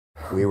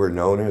We were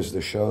known as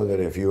the show that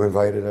if you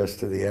invited us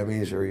to the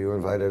Emmys or you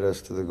invited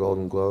us to the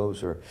Golden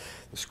Globes or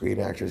the Screen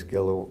Actors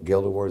Guild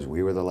Awards,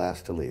 we were the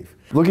last to leave.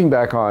 Looking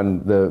back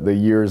on the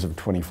years of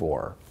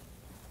 24,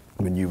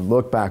 when you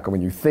look back and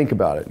when you think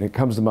about it and it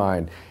comes to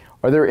mind,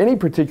 are there any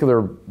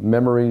particular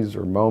memories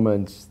or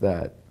moments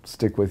that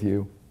stick with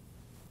you?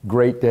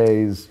 Great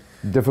days,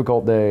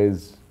 difficult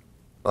days?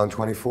 On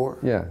 24?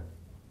 Yeah.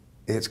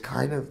 It's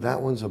kind of,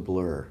 that one's a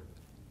blur.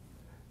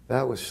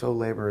 That was so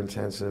labor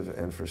intensive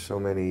and for so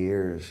many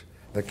years.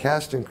 The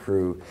cast and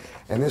crew,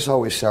 and this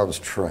always sounds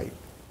trite,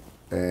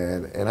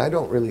 and I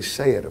don't really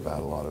say it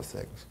about a lot of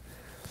things,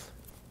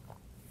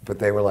 but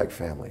they were like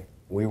family.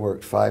 We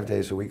worked 5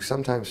 days a week,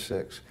 sometimes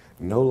 6,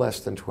 no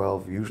less than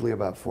 12, usually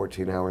about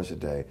 14 hours a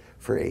day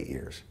for 8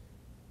 years,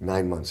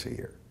 9 months a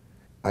year.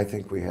 I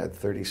think we had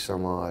 30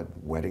 some odd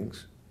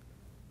weddings,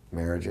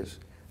 marriages,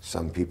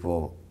 some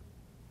people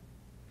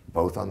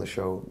both on the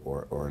show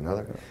or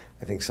another.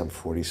 I think some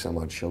 40 some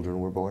odd children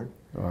were born.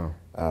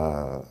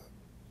 Wow.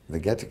 The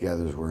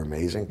get-togethers were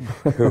amazing.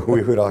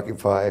 We would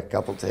occupy a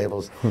couple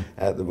tables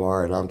at the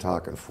bar, and I'm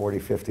talking 40,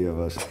 50 of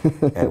us,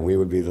 and we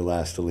would be the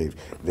last to leave.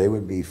 They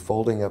would be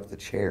folding up the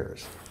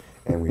chairs,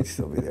 and we'd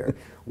still be there.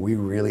 We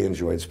really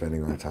enjoyed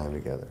spending our time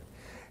together.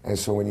 And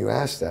so when you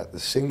ask that, the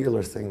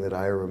singular thing that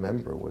I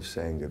remember was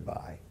saying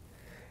goodbye.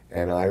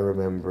 And I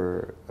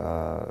remember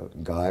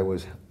Guy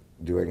was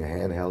doing a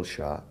handheld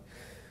shot,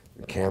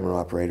 a camera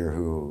operator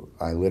who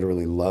I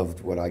literally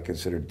loved what I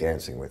considered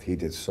dancing with. He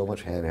did so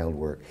much handheld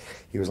work.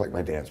 He was like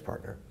my dance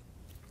partner.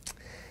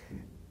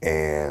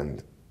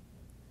 And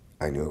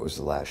I knew it was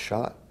the last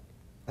shot.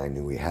 I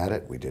knew we had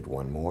it. We did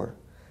one more.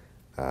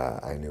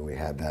 I knew we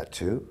had that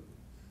too.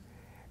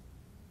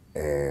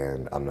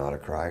 And I'm not a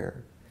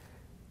crier.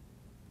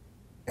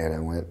 And I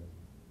went,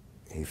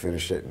 he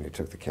finished it and he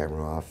took the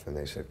camera off and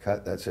they said,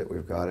 cut, that's it,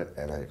 we've got it.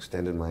 And I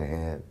extended my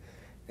hand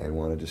and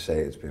wanted to say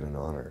it's been an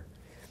honor.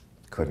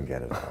 Couldn't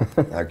get it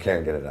out. I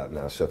can't get it out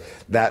now. So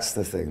that's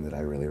the thing that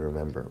I really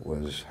remember,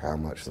 was how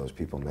much those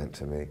people meant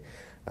to me.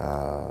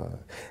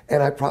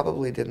 And I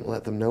probably didn't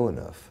let them know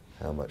enough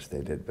how much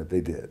they did, but they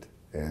did.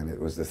 And it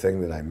was the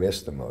thing that I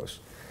missed the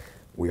most.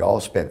 We all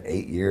spent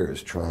 8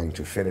 years trying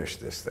to finish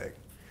this thing.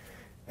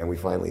 And we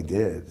finally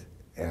did.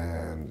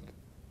 And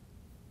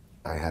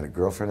I had a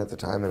girlfriend at the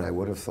time, and I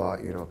would have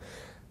thought, you know,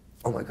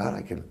 oh my God,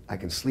 I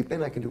can sleep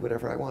in, I can do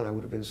whatever I want. I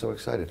would have been so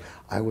excited.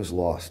 I was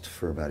lost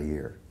for about a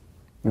year.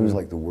 It was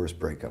like the worst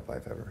breakup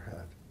I've ever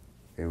had.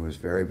 It was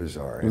very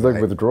bizarre. It was like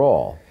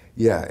withdrawal.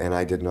 Yeah, and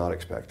I did not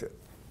expect it.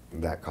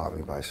 That caught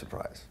me by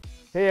surprise.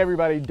 Hey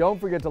everybody, don't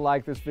forget to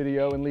like this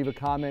video and leave a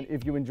comment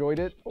if you enjoyed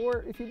it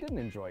or if you didn't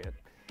enjoy it.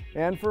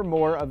 And for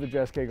more of the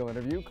Jess Cagle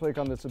Interview, click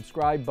on the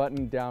subscribe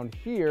button down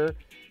here.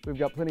 We've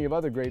got plenty of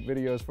other great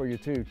videos for you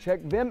too.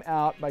 Check them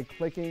out by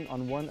clicking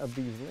on one of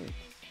these links.